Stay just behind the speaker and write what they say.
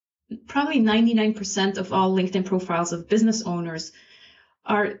probably 99% of all LinkedIn profiles of business owners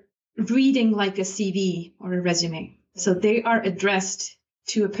are reading like a CV or a resume. So they are addressed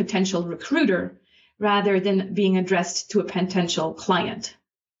to a potential recruiter rather than being addressed to a potential client.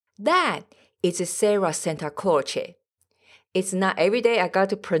 That is Sarah Santacroce. It's not every day I got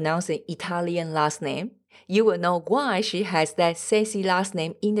to pronounce an Italian last name. You will know why she has that sexy last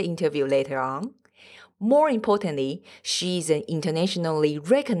name in the interview later on. More importantly, she's an internationally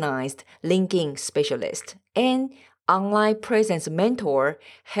recognized LinkedIn specialist and online presence mentor,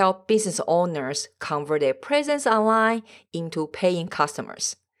 help business owners convert their presence online into paying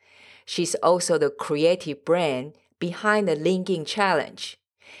customers. She's also the creative brain behind the LinkedIn Challenge,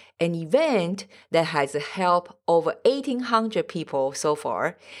 an event that has helped over 1,800 people so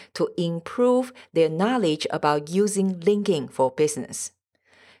far to improve their knowledge about using LinkedIn for business.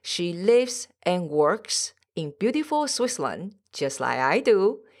 She lives and works in beautiful Switzerland, just like I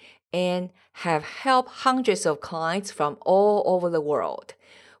do, and have helped hundreds of clients from all over the world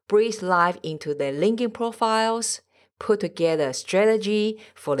breathe life into their LinkedIn profiles, put together a strategy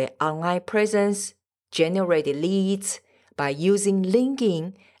for their online presence, generate leads by using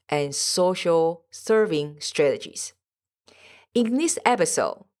LinkedIn and social serving strategies. In this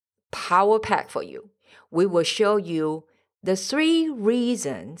episode, Power Pack for you, we will show you the 3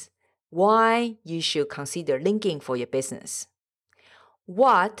 reasons why you should consider LinkedIn for your business.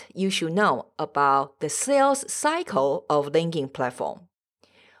 What you should know about the sales cycle of LinkedIn platform.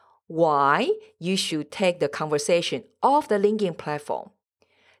 Why you should take the conversation off the LinkedIn platform.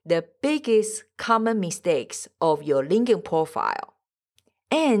 The biggest common mistakes of your LinkedIn profile.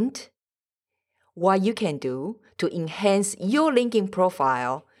 And what you can do to enhance your LinkedIn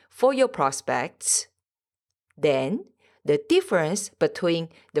profile for your prospects. Then, the difference between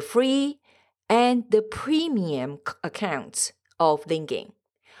the free and the premium accounts of LinkedIn.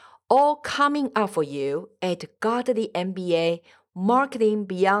 All coming up for you at Godly MBA Marketing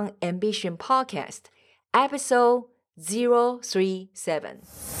Beyond Ambition podcast, episode 037.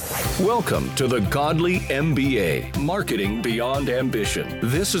 Welcome to the Godly MBA, Marketing Beyond Ambition.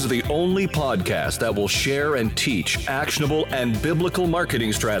 This is the only podcast that will share and teach actionable and biblical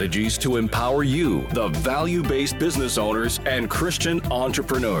marketing strategies to empower you, the value-based business owners and Christian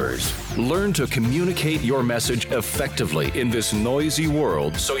entrepreneurs. Learn to communicate your message effectively in this noisy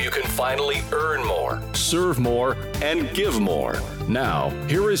world so you can finally earn more, serve more, and give more. Now,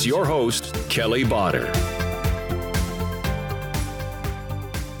 here is your host, Kelly Botter.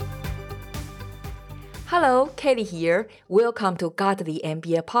 Hello, Katie here. Welcome to Godly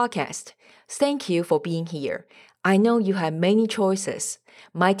MBA podcast. Thank you for being here. I know you have many choices.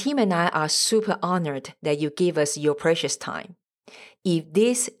 My team and I are super honored that you give us your precious time. If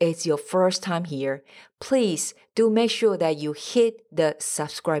this is your first time here, please do make sure that you hit the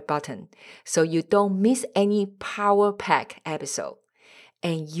subscribe button so you don't miss any Power Pack episode.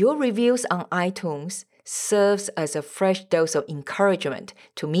 And your reviews on iTunes serves as a fresh dose of encouragement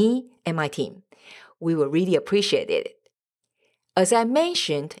to me and my team. We will really appreciate it. As I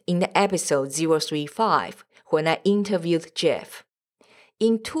mentioned in the episode 035, when I interviewed Jeff,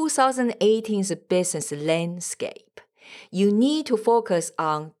 in 2018's business landscape, you need to focus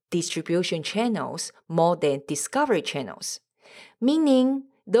on distribution channels more than discovery channels, meaning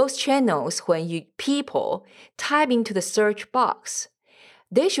those channels when people type into the search box,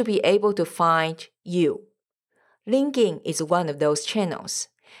 they should be able to find you. LinkedIn is one of those channels,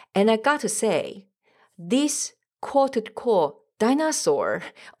 and I got to say, this quote-unquote dinosaur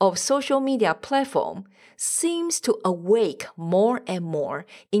of social media platform seems to awake more and more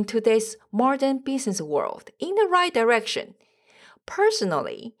in today's modern business world in the right direction.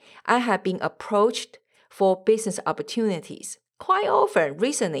 Personally, I have been approached for business opportunities quite often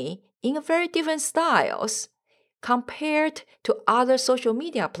recently in very different styles compared to other social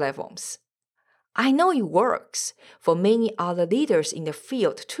media platforms. I know it works for many other leaders in the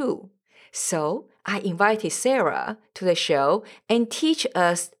field too. So I invited Sarah to the show and teach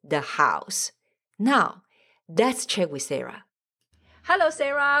us the hows. Now, let's check with Sarah. Hello,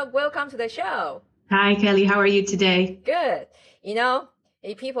 Sarah. Welcome to the show. Hi, Kelly. How are you today? Good.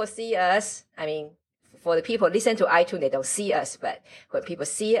 If people see us, for the people listen to iTunes, they don't see us. But when people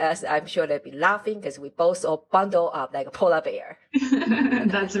see us, I'm sure they'll be laughing because we both all bundle up like a polar bear.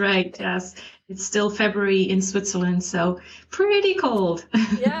 That's right. Yes. It's still February in Switzerland, so pretty cold.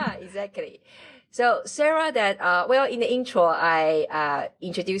 Yeah, exactly. So Sarah, in the intro, I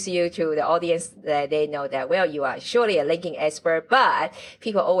introduced you to the audience that they know that, you are surely a LinkedIn expert, but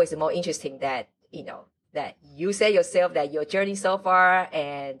people are always more interesting that you say yourself that your journey so far,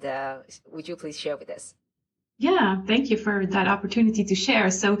 and would you please share with us? Yeah, thank you for that opportunity to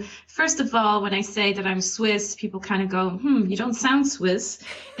share. So first of all, when I say that I'm Swiss, people kind of go, you don't sound Swiss.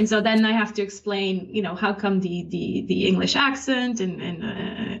 And so then I have to explain, how come the English accent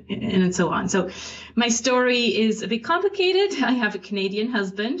and so on. So my story is a bit complicated. I have a Canadian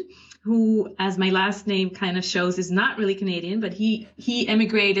husband who, as my last name kind of shows, is not really Canadian, but he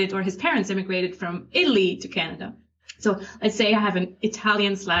emigrated, or his parents emigrated from Italy to Canada. So let's say I have an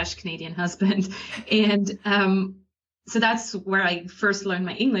Italian/Canadian husband. And so that's where I first learned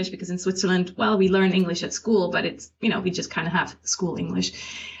my English, because in Switzerland, well, we learn English at school, but it's, we just kind of have school English.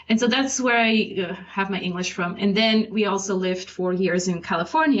 And so that's where I have my English from. And then we also lived 4 years in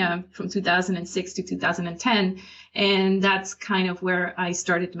California from 2006 to 2010. And that's kind of where I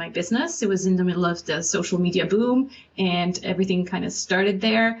started my business. It was in the middle of the social media boom, and everything kind of started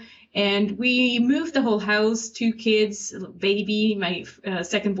there. And we moved the whole house, 2 kids, a baby. My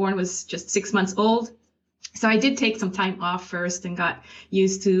second born was just 6 months old. So I did take some time off first and got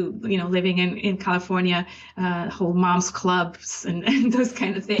used to, living in California, whole mom's clubs and those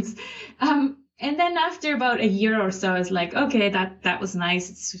kind of things. And then after about a year or so, I was like, okay, that was nice.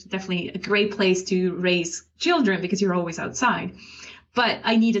 It's definitely a great place to raise children because you're always outside. But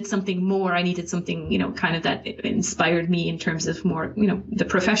I needed something more. I needed something, kind of that inspired me in terms of more, the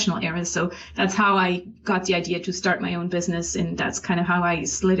professional areas. So that's how I got the idea to start my own business. And that's kind of how I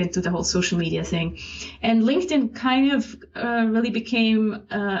slid into the whole social media thing. And LinkedIn kind of really became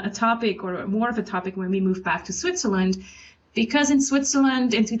a topic, or more of a topic, when we moved back to Switzerland. Because in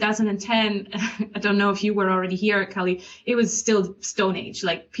Switzerland in 2010, I don't know if you were already here, Kelly, it was still Stone Age.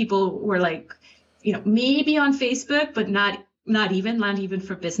 Like, people were like, maybe on Facebook, but not even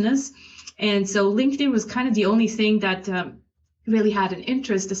for business. And so LinkedIn was kind of the only thing that really had an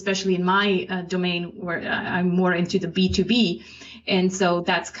interest, especially in my domain, where I'm more into the B2B. And so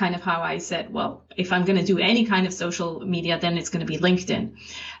that's kind of how I said, well, if I'm going to do any kind of social media, then it's going to be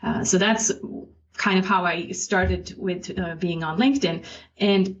LinkedIn. So that's kind of how I started with being on LinkedIn.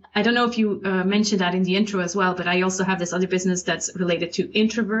 And I don't know if you mentioned that in the intro as well, but I also have this other business that's related to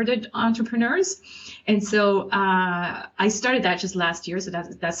introverted entrepreneurs. And so I started that just last year. So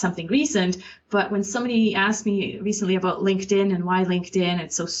that's something recent. But when somebody asked me recently about LinkedIn and why LinkedIn,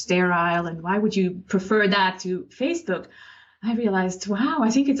 it's so sterile, and why would you prefer that to Facebook, I realized, wow, I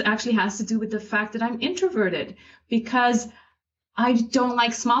think it actually has to do with the fact that I'm introverted, because I don't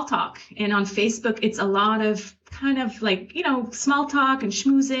like small talk. And on Facebook, it's a lot of kind of like, small talk and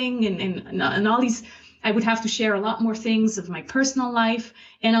schmoozing and all these. I would have to share a lot more things of my personal life.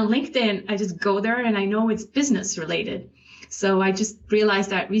 And on LinkedIn, I just go there and I know it's business related. So I just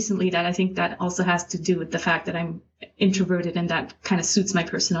realized that recently, that I think that also has to do with the fact that I'm introverted, and that kind of suits my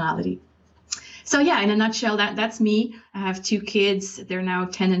personality. So yeah, in a nutshell, that's me. I have 2 kids. They're now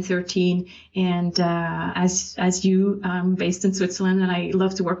 10 and 13. And as you, I'm based in Switzerland, and I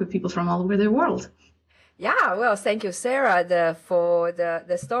love to work with people from all over the world. Yeah, well, thank you, Sarah, for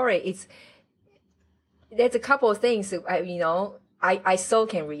the story. There's a couple of things, I so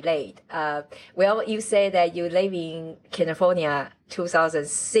can relate. Well, you say that you live in California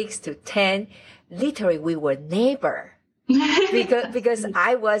 2006 to 10. Literally, we were neighbor. because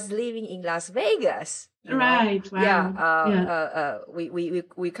I was living in Las Vegas. Right. Wow. Yeah.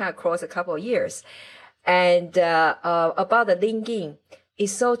 We kind of crossed a couple of years. And about the LinkedIn,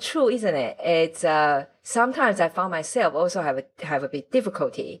 it's so true, isn't it? It's sometimes I found myself also have a bit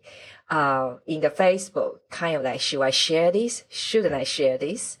difficulty in the Facebook, kind of like, should I share this? Shouldn't I share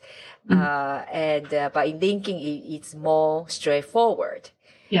this? But in LinkedIn, it's more straightforward.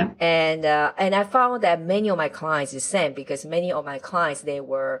 Yeah. And I found that many of my clients is the same, because many of my clients, they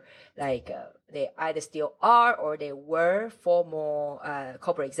were like, they either still are or they were former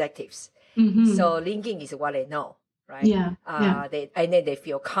corporate executives. Mm-hmm. So LinkedIn is what they know, right? Yeah. And then they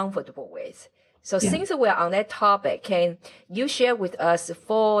feel comfortable with. So since we're on that topic, can you share with us,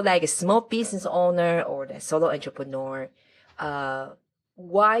 for like a small business owner or the solo entrepreneur,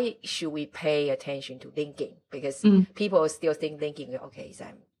 why should we pay attention to LinkedIn? Because people still think LinkedIn, okay, so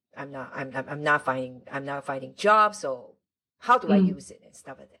I'm not finding jobs. So how do I use it and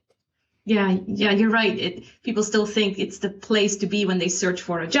stuff like that? Yeah, you're right. People still think it's the place to be when they search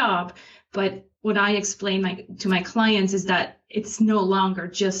for a job. But what I explain to my clients is that it's no longer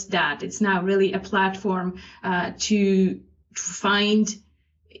just that. It's now really a platform to find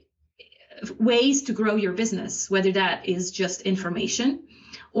ways to grow your business, whether that is just information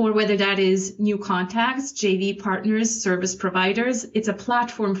or whether that is new contacts, JV partners, service providers. It's a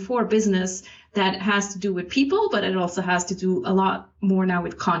platform for business that has to do with people, but it also has to do a lot more now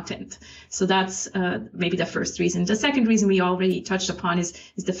with content. So that's maybe the first reason. The second reason we already touched upon is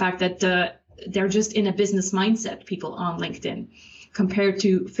the fact that they're just in a business mindset, people on LinkedIn, compared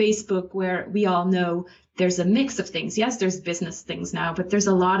to Facebook, where we all know there's a mix of things. Yes, there's business things now, but there's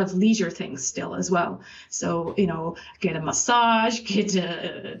a lot of leisure things still as well. So, get a massage,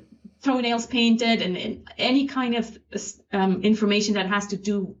 get toenails painted, and any kind of information that has to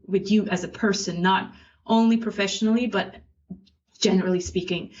do with you as a person, not only professionally, but generally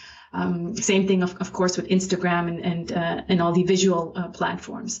speaking. Same thing, of course, with Instagram and all the visual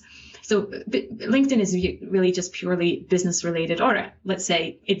platforms. So LinkedIn is really just purely business related, or let's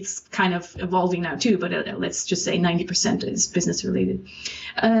say it's kind of evolving now too, but let's just say 90% is business related.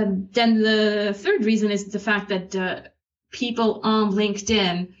 Then the third reason is the fact that people on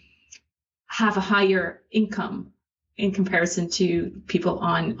LinkedIn have a higher income in comparison to people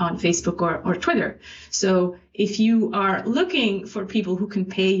on Facebook or Twitter. So if you are looking for people who can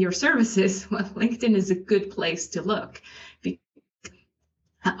pay your services, well, LinkedIn is a good place to look.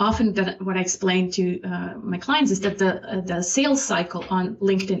 Often what I explain to my clients is that the sales cycle on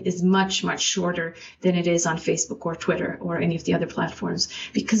LinkedIn is much, much shorter than it is on Facebook or Twitter or any of the other platforms,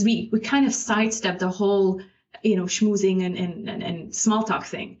 because we kind of sidestep the whole, schmoozing and small talk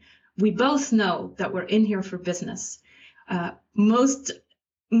thing. We both know that we're in here for business. Most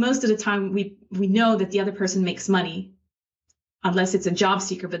of the time we know that the other person makes money, unless it's a job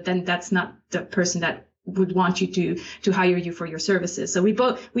seeker, but then that's not the person that would want you to hire you for your services. So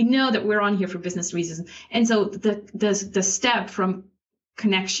we know that we're on here for business reasons. And so the step from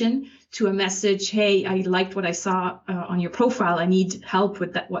connection to a message, hey, I liked what I saw on your profile, I need help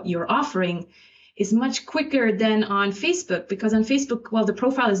with that, what you're offering, is much quicker than on Facebook, because on Facebook, well, the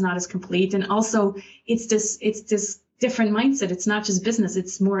profile is not as complete. And also it's this different mindset. It's not just business.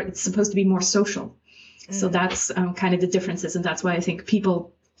 It's supposed to be more social. So that's kind of the differences. And that's why I think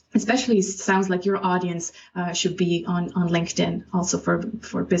people, especially it sounds like your audience, should be on LinkedIn also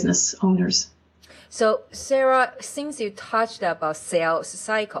for business owners. So Sarah, since you touched about sales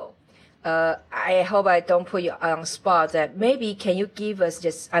cycle, I hope I don't put you on spot, that maybe can you give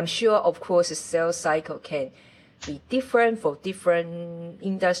us I'm sure of course the sales cycle can be different for different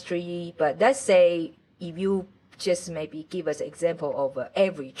industry, but let's say if you just maybe give us an example of an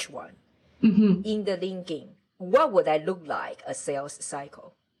average one in the LinkedIn, what would that look like, a sales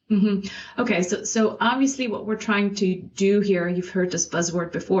cycle? Okay, so obviously what we're trying to do here, you've heard this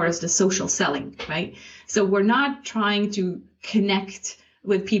buzzword before, is the social selling, right? So we're not trying to connect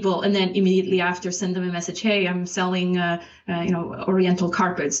with people and then immediately after send them a message, hey, I'm selling Oriental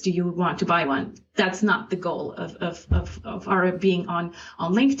carpets, do you want to buy one? That's not the goal of our being on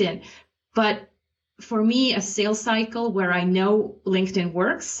LinkedIn. But for me, a sales cycle where I know LinkedIn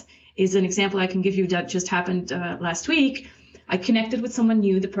works is an example I can give you that just happened last week. I connected with someone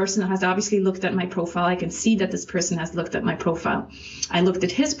new. The person has obviously looked at my profile. I can see that this person has looked at my profile. I looked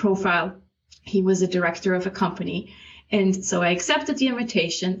at his profile. He was a director of a company. And so I accepted the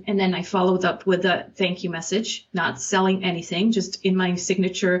invitation, and then I followed up with a thank you message, not selling anything, just in my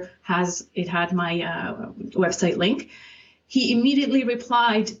signature it had my website link. He immediately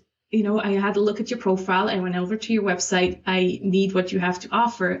replied, I had a look at your profile. I went over to your website. I need what you have to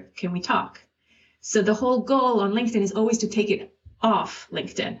offer. Can we talk? So the whole goal on LinkedIn is always to take it off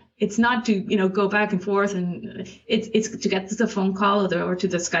LinkedIn. It's not to, go back and forth, and it's to get to the phone call or to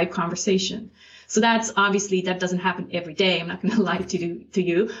the Skype conversation. So that's obviously, that doesn't happen every day. I'm not going to lie to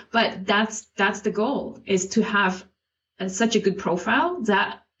you, but that's the goal, is to have such a good profile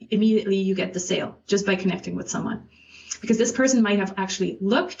that immediately you get the sale just by connecting with someone. Because this person might have actually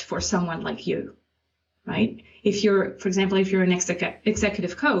looked for someone like you, right? For example, if you're an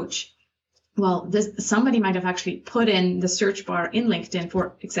executive coach, well, somebody might have actually put in the search bar in LinkedIn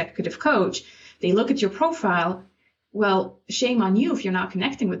for executive coach. They look at your profile. Well, shame on you if you're not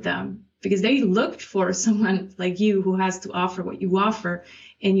connecting with them, because they looked for someone like you who has to offer what you offer,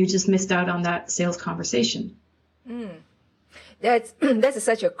 and you just missed out on that sales conversation. That's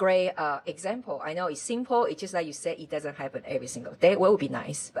such a great example. I know it's simple. It's just like you said, it doesn't happen every single day. Well, it would be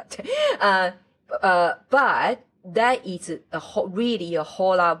nice, but that is really a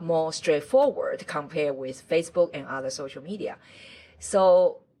whole lot more straightforward compared with Facebook and other social media.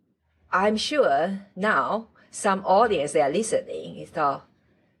 So I'm sure now some audience that are listening is thought,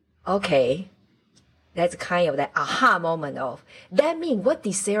 okay, that's kind of that aha moment of, that means what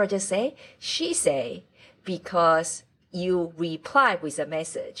did Sarah just say? She say, because you reply with a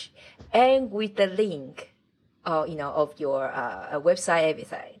message and with the link, of your website,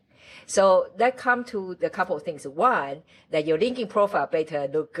 everything. So that come to the couple of things. One, that your LinkedIn profile better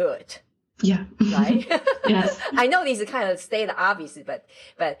look good. Yeah. Right? Yes. I know this is kind of state obvious, but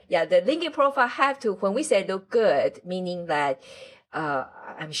yeah, the LinkedIn profile have to, when we say look good, meaning that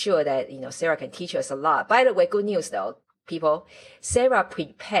I'm sure that, Sarah can teach us a lot. By the way, good news though, people, Sarah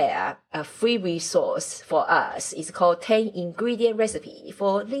prepared a free resource for us. It's called 10 ingredient recipe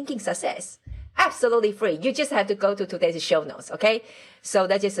for linking success. Absolutely free. You just have to go to today's show notes. Okay. So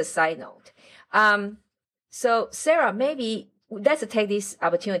that's just a side note. So Sarah, maybe let's take this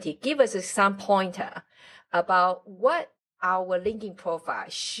opportunity. Give us some pointer about what our LinkedIn profile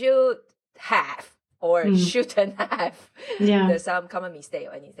should have or shouldn't have. Yeah. There's some common mistake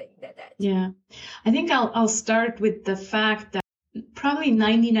or anything like that. Yeah. I think I'll start with the fact that probably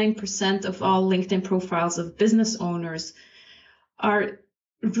 99% of all LinkedIn profiles of business owners are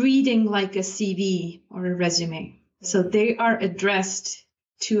reading like a CV or a resume. So they are addressed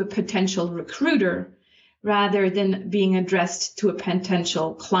to a potential recruiter rather than being addressed to a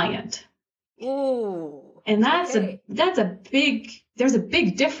potential client. Ooh. And there's a big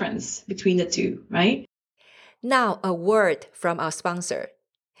difference between the two, right? Now a word from our sponsor,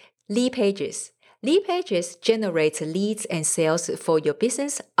 Lead Pages. Lead Pages generates leads and sales for your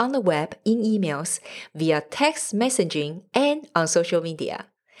business on the web, in emails, via text messaging, and on social media.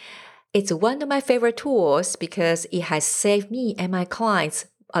 It's one of my favorite tools because it has saved me and my clients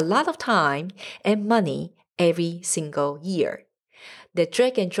a lot of time and money every single year. The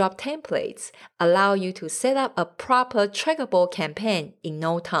drag and drop templates allow you to set up a proper trackable campaign in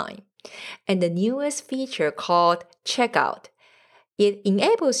no time. And the newest feature called Checkout, it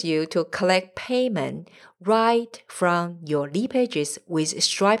enables you to collect payment right from your Lead Pages with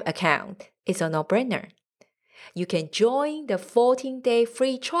Stripe account. It's a no-brainer. You can join the 14-day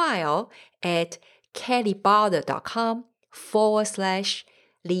free trial at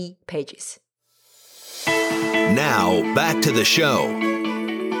kellybarder.com/Lead Pages. Now, back to the show.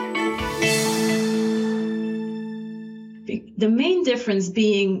 The main difference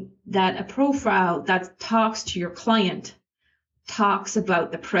being that a profile that talks to your client talks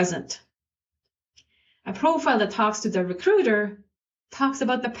about the present. A profile that talks to the recruiter talks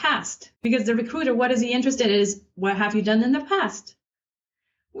about the past, because the recruiter, what is he interested in is, what have you done in the past?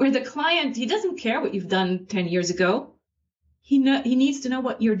 Where the client, he doesn't care what you've done 10 years ago. He needs to know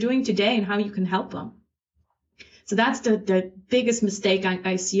what you're doing today and how you can help him. So that's the biggest mistake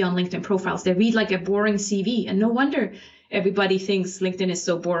I see on LinkedIn profiles. They read like a boring CV, and no wonder everybody thinks LinkedIn is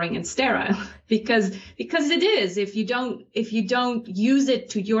so boring and sterile because it is. If you don't use it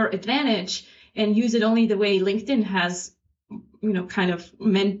to your advantage and use it only the way LinkedIn has, kind of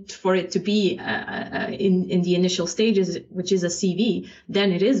meant for it to be in the initial stages, which is a CV,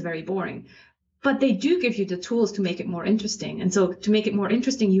 then it is very boring. But they do give you the tools to make it more interesting. And so to make it more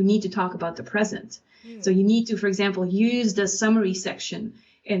interesting, you need to talk about the present. So you need to, for example, use the summary section.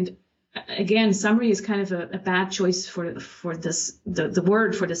 And again, summary is kind of a bad choice for this, the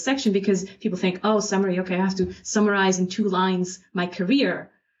word for this section, because people think, oh, summary, okay, I have to summarize in 2 lines my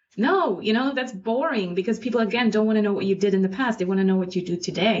career. No, that's boring, because people, again, don't want to know what you did in the past. They want to know what you do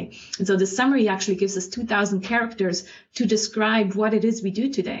today. And so the summary actually gives us 2,000 characters to describe what it is we do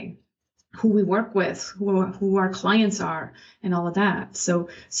today, who we work with, who our clients are, and all of that. So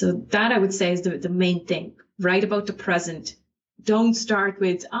that, I would say, is the main thing. Write about the present. Don't start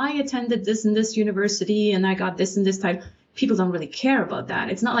with, I attended this and this university and I got this and this type. People don't really care about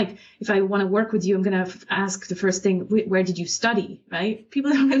that. It's not like, if I want to work with you, I'm going to ask the first thing, where did you study, right?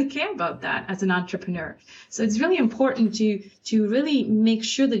 People don't really care about that as an entrepreneur. So it's really important to really make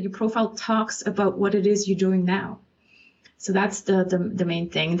sure that your profile talks about what it is you're doing now. So that's the main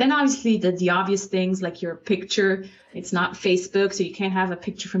thing. Then obviously the obvious things, like your picture. It's not Facebook, so you can't have a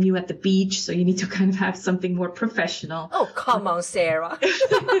picture from you at the beach. So you need to kind of have something more professional. Oh, come on, Sarah.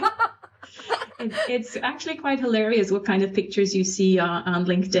 And it's actually quite hilarious what kind of pictures you see on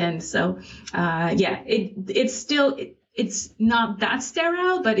LinkedIn. So it's not that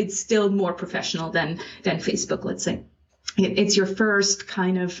sterile, but it's still more professional than Facebook, let's say. It's your first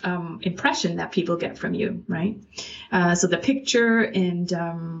kind of impression that people get from you, right? So the picture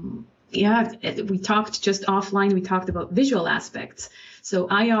and we talked just offline, we talked about visual aspects. So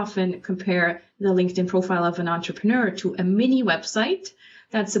I often compare the LinkedIn profile of an entrepreneur to a mini website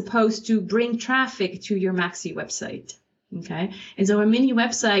that's supposed to bring traffic to your maxi website, okay? And so a mini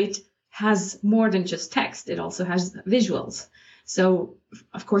website has more than just text. It also has visuals. So,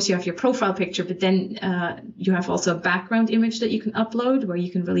 of course, you have your profile picture, but then you have also a background image that you can upload where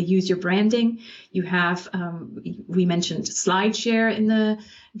you can really use your branding. You have, we mentioned SlideShare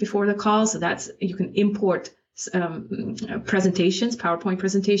before the call, so you can import presentations, PowerPoint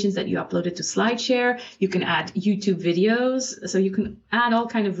presentations that you uploaded to SlideShare. You can add YouTube videos, so you can add all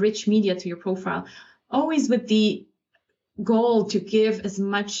kind of rich media to your profile, always with the goal to give as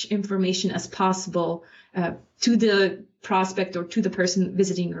much information as possible to the prospect or to the person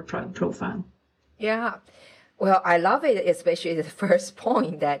visiting your profile. Yeah. Well, I love it, especially the first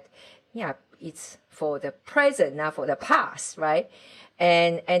point that, yeah, it's for the present, not for the past, right?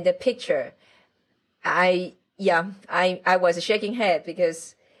 And the picture, I was shaking head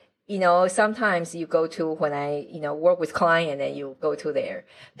because, sometimes you go to, when I, work with client, and then you go to their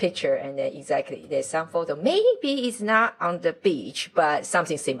picture, and then exactly there's some photo. Maybe it's not on the beach, but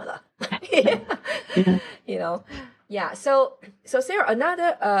something similar. Yeah. So Sarah,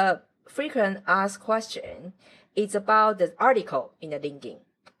 another frequent asked question is about the article in the LinkedIn,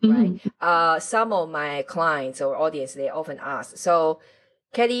 right? Some of my clients or audience, they often ask. So,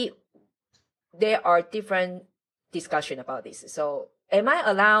 Kelly, there are different discussion about this. So, am I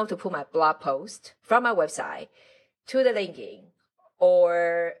allowed to put my blog post from my website to the LinkedIn,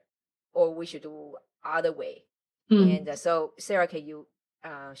 or we should do other way? And so, Sarah, can you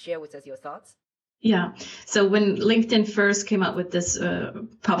share with us your thoughts? Yeah. So when LinkedIn first came out with this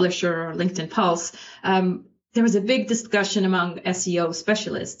publisher or LinkedIn Pulse, there was a big discussion among SEO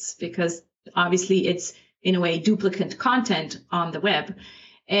specialists because obviously it's in a way duplicate content on the web.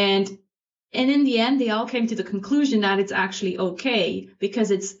 And in the end, they all came to the conclusion that it's actually okay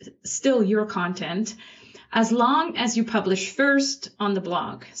because it's still your content as long as you publish first on the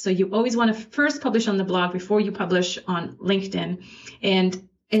blog. So you always want to first publish on the blog before you publish on LinkedIn.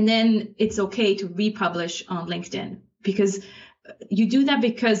 And then it's okay to republish on LinkedIn because you do that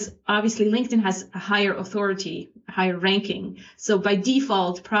because obviously LinkedIn has a higher authority, a higher ranking. So by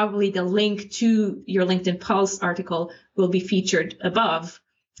default, probably the link to your LinkedIn Pulse article will be featured above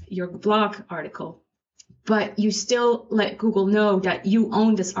your blog article. But you still let Google know that you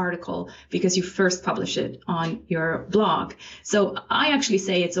own this article because you first publish it on your blog. So I actually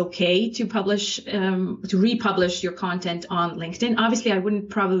say it's okay to republish your content on LinkedIn. Obviously, I wouldn't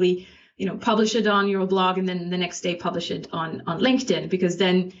probably, publish it on your blog and then the next day publish it on LinkedIn because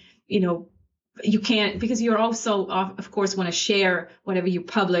then, you can't, because you're also, of course, want to share whatever you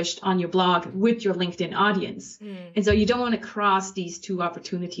published on your blog with your LinkedIn audience. And so you don't want to cross these two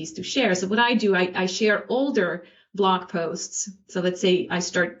opportunities to share. So what I do, I share older blog posts. So let's say I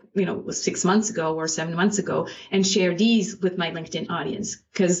start, 6 months ago or 7 months ago and share these with my LinkedIn audience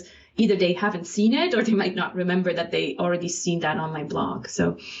because either they haven't seen it or they might not remember that they already seen that on my blog.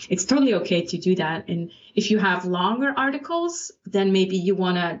 So it's totally okay to do that. And if you have longer articles, then maybe you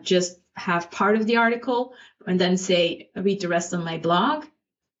want to just have part of the article and then say, read the rest on my blog.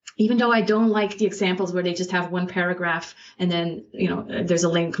 Even though I don't like the examples where they just have one paragraph and then, there's a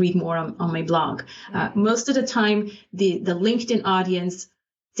link, read more on my blog. Most of the time, the LinkedIn audience,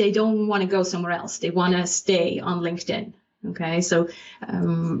 they don't want to go somewhere else. They want to stay on LinkedIn. Okay, so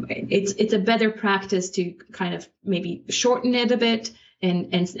it's a better practice to kind of maybe shorten it a bit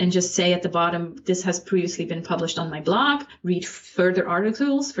and just say at the bottom, this has previously been published on my blog, read further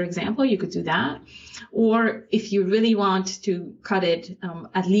articles, for example, you could do that. Or if you really want to cut it,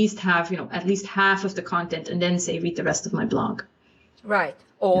 at least have, at least half of the content and then say, read the rest of my blog. Right.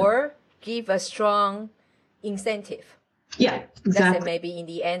 Or give a strong incentive. Yeah, exactly. Let's say maybe in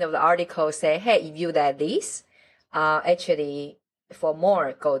the end of the article say, hey, if you did this, actually for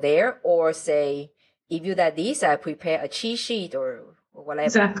more, go there. Or say, if you did this, I prepare a cheat sheet or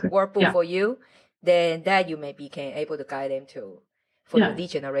whatever workbook for you, then that you maybe can able to guide them for the lead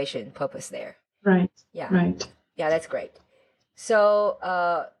generation purpose there. Right. Yeah. Right. Yeah, that's great. So,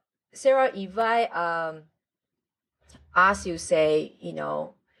 Sarah, if I ask you, say,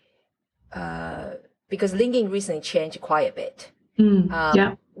 because LinkedIn recently changed quite a bit.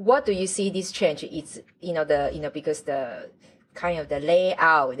 What do you see this change? It's because the kind of the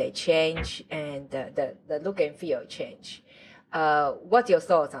layout they change and the look and feel change. What's your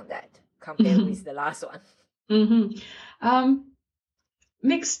thoughts on that compared with the last one?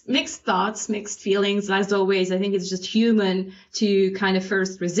 Mixed thoughts, mixed feelings. As always, I think it's just human to kind of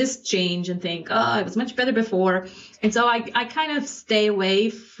first resist change and think, oh, it was much better before. And so I kind of stay away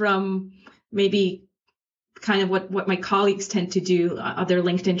from maybe kind of what my colleagues tend to do. Other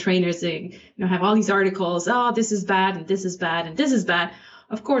LinkedIn trainers, they have all these articles. Oh, this is bad and this is bad and this is bad.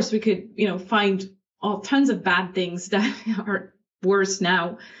 Of course, we could find all tons of bad things that are worse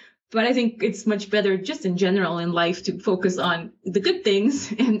now. But I think it's much better just in general in life to focus on the good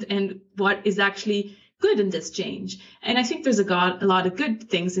things and what is actually good in this change. And I think there's a lot of good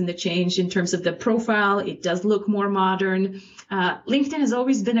things in the change in terms of the profile. It does look more modern. LinkedIn has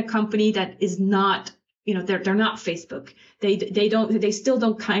always been a company that is not, they're not Facebook. They still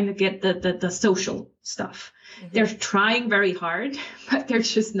don't kind of get the social stuff. They're trying very hard, but they're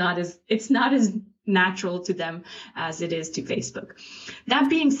just it's not as natural to them as it is to Facebook. That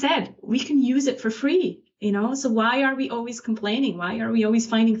being said, we can use it for free. So why are we always complaining? Why are we always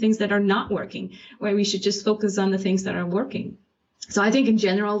finding things that are not working, where we should just focus on the things that are working? So I think in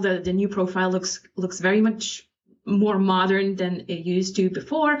general, the new profile looks very much more modern than it used to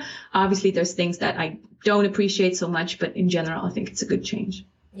before. Obviously, there's things that I don't appreciate so much, but in general, I think it's a good change.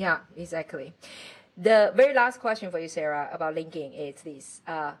 Yeah, exactly. The very last question for you, Sarah, about LinkedIn is this,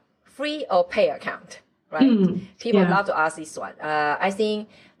 free or pay account? Right? People love to ask this one. I think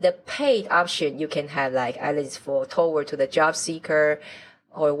the paid option you can have at least toward to the job seeker,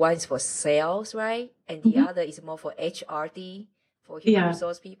 or one's for sales, right? And the other is more for HRD, for human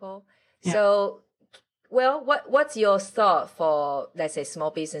resource people. Yeah. So, well, what's your thought for, let's say,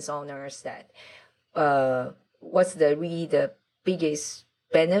 small business owners that, what's the biggest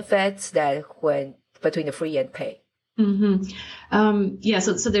benefits that between the free and pay?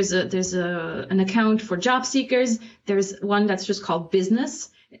 So there's an account for job seekers. There's one that's just called business,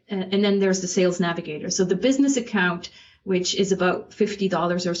 and then there's the sales navigator. So the business account, which is about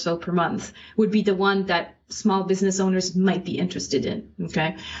 $50 or so per month, would be the one that small business owners might be interested in.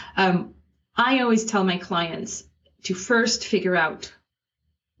 Okay. I always tell my clients to first figure out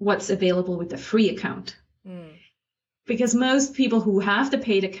what's available with the free account, because most people who have the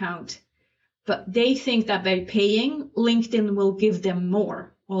paid account, but they think that by paying, LinkedIn will give them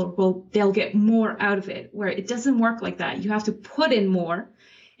more, or they'll get more out of it, where it doesn't work like that. You have to put in more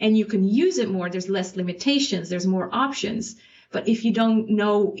and you can use it more. There's less limitations. There's more options. But if you don't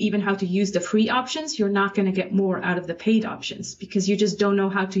know even how to use the free options, you're not going to get more out of the paid options because you just don't know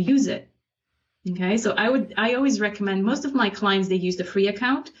how to use it. Okay. So I always recommend, most of my clients, they use the free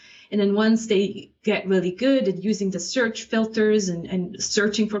account. And then once they get really good at using the search filters and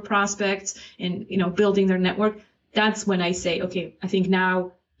searching for prospects and, building their network, that's when I say, okay, I think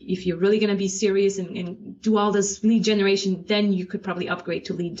now if you're really going to be serious and do all this lead generation, then you could probably upgrade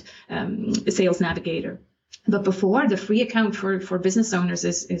to lead sales navigator. But before, the free account for business owners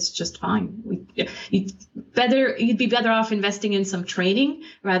is just fine. You'd be better off investing in some training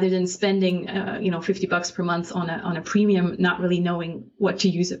rather than spending $50 per month on a premium, not really knowing what to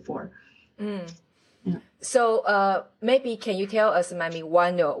use it for. Yeah. So maybe can you tell us maybe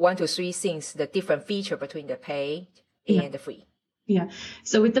one to three things, the different feature between the paid and the free? Yeah.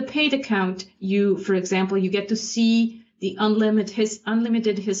 So with the paid account, for example, you get to see the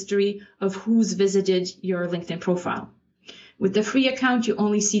unlimited history of who's visited your LinkedIn profile. With the free account, you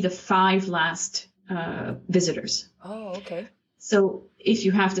only see the 5 last visitors. Oh, okay. So if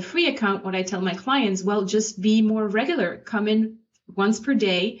you have the free account, what I tell my clients, well, just be more regular. Come in once per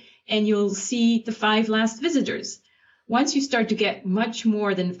day and you'll see the 5 last visitors. Once you start to get much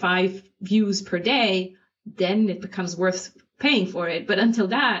more than 5 views per day, then it becomes worth paying for it. But until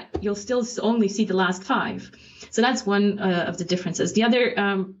that, you'll still only see the last 5. So that's one of the differences. The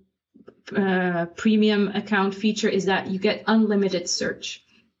other premium account feature is that you get unlimited search.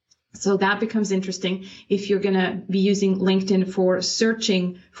 So that becomes interesting if you're going to be using LinkedIn for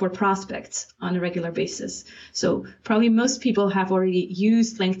searching for prospects on a regular basis. So probably most people have already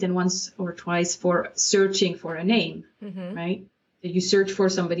used LinkedIn once or twice for searching for a name, right? You search for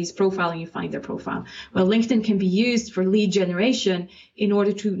somebody's profile and you find their profile. Well, LinkedIn can be used for lead generation in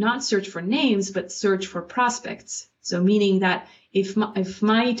order to not search for names, but search for prospects. So meaning that if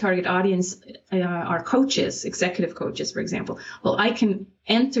my target audience are coaches, executive coaches, for example, well, I can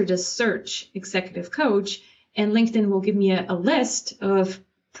enter the search executive coach and LinkedIn will give me a list of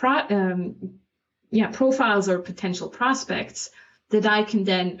profiles or potential prospects that I can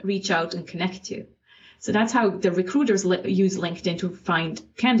then reach out and connect to. So that's how the recruiters use LinkedIn to find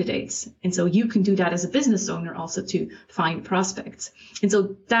candidates. And so you can do that as a business owner also to find prospects. And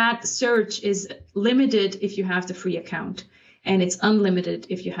so that search is limited if you have the free account, and it's unlimited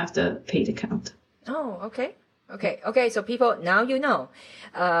if you have the paid account. Oh, okay. Okay. So people, now you know.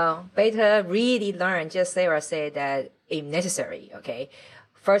 Better really learn, just Sarah said that if necessary, okay?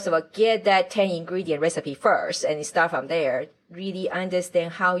 First of all, get that 10 ingredient recipe first and start from there. Really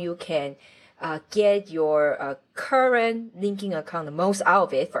understand how you can get your current LinkedIn account the most out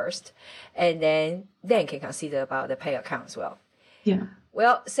of it first, and then can consider about the pay account as well. Yeah.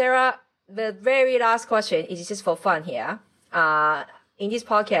 Well, Sarah, the very last question is just for fun here. In this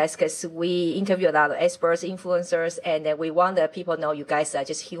podcast, because we interview a lot of experts, influencers, and then we want the people know you guys are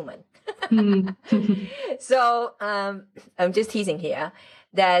just human. So I'm just teasing here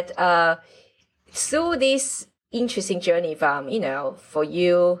that through this interesting journey from, for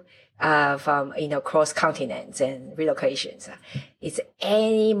you, from, cross continents and relocations, is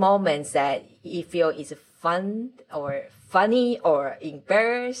any moments that you feel is fun or funny or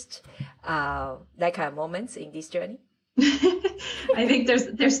embarrassed that kind of moments in this journey? I think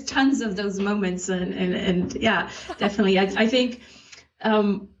there's tons of those moments, and yeah, definitely. I think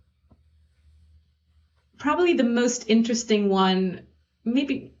probably the most interesting one,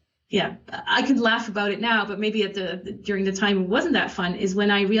 maybe, yeah, I could laugh about it now, but maybe during the time it wasn't that fun, is when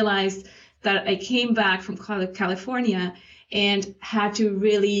I realized that I came back from California and had to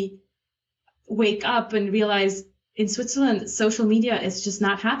really wake up and realize in Switzerland, social media is just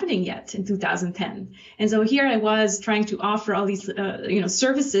not happening yet in 2010. And so here I was trying to offer all these,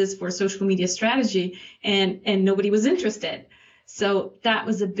 services for social media strategy, and nobody was interested. So that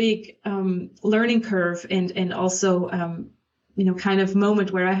was a big learning curve, and also, kind of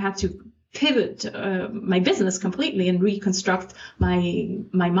moment where I had to pivot my business completely and reconstruct my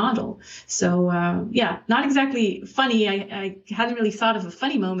model. So not exactly funny. I hadn't really thought of a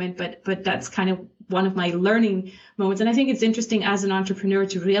funny moment, but that's kind of one of my learning moments. And I think it's interesting as an entrepreneur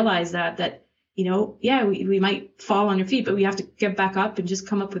to realize that we might fall on your feet, but we have to get back up and just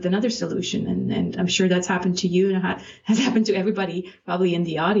come up with another solution. And I'm sure that's happened to you and has happened to everybody probably in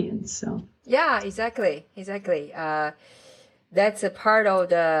the audience. So yeah, exactly. That's a part of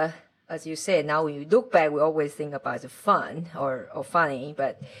the, as you said, now when you look back, we always think about the fun or funny,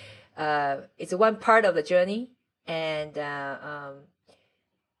 but it's one part of the journey. And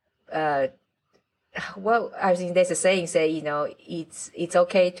well, I think there's a saying, it's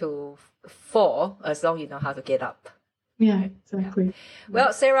okay to fall as long as you know how to get up. Yeah, exactly. Yeah.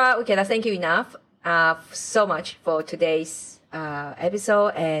 Well, Sarah, we cannot thank you enough so much for today's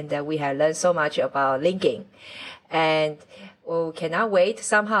episode, and we have learned so much about linking. And we cannot wait.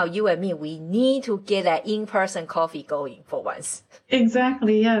 Somehow, you and me, we need to get that in-person coffee going for once.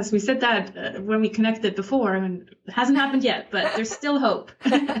 Exactly. Yes, we said that when we connected before, and it hasn't happened yet, but there's still hope.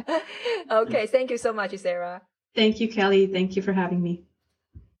 Okay. Thank you so much, Sarah. Thank you, Kelly. Thank you for having me.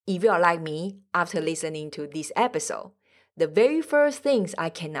 If you are like me, after listening to this episode, the very first things I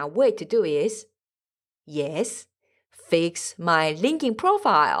cannot wait to do is, yes, fix my LinkedIn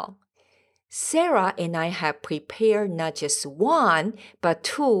profile. Sarah and I have prepared not just one, but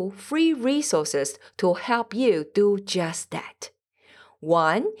 2 free resources to help you do just that.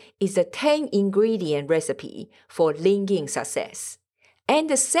 One is a 10-ingredient recipe for LinkedIn success. And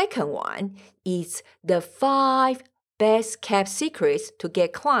the second one is the 5 best-kept secrets to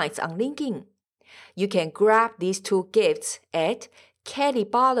get clients on LinkedIn. You can grab these 2 gifts at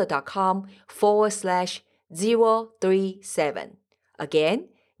kellybarlow.com/037. Again,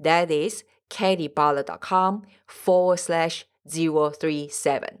 that is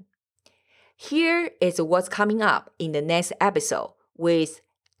kellybarlow.com/037. Here is what's coming up in the next episode with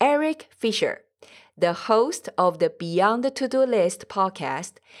Eric Fisher, the host of the Beyond the To-Do List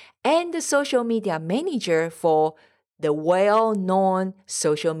podcast and the social media manager for the well-known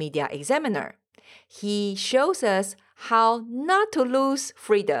Social Media Examiner. He shows us how not to lose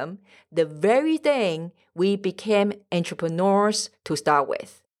freedom, the very thing we became entrepreneurs to start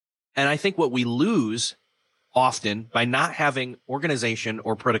with. And I think what we lose often by not having organization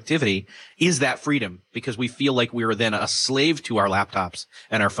or productivity is that freedom, because we feel like we are then a slave to our laptops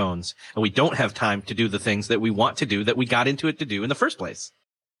and our phones, and we don't have time to do the things that we want to do, that we got into it to do in the first place.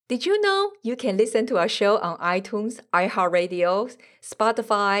 Did you know you can listen to our show on iTunes, iHeartRadio,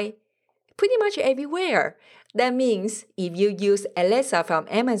 Spotify, pretty much everywhere? That means if you use Alexa from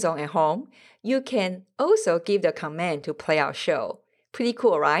Amazon at home, you can also give the command to play our show. Pretty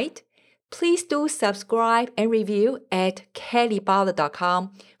cool, right? Please do subscribe and review at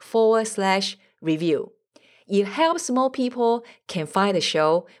kellybarlow.com/review. It helps more people can find the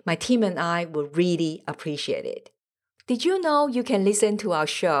show. My team and I would really appreciate it. Did you know you can listen to our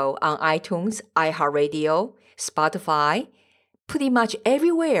show on iTunes, iHeartRadio, Spotify, pretty much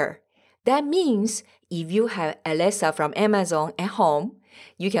everywhere? That means if you have Alexa from Amazon at home,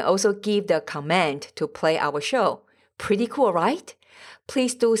 you can also give the command to play our show. Pretty cool, right?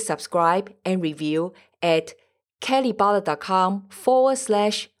 Please do subscribe and review at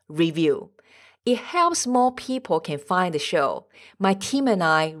kellybarlow.com/review. It helps more people can find the show. My team and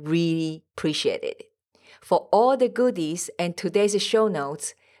I really appreciate it. For all the goodies and today's show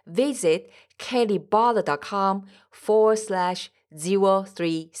notes, visit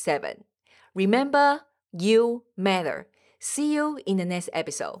kellybarlow.com/037. Remember, you matter. See you in the next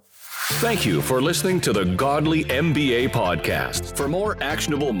episode. Thank you for listening to the Godly MBA podcast. For more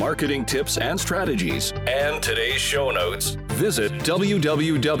actionable marketing tips and strategies and today's show notes, visit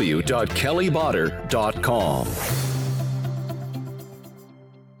www.kellybotter.com.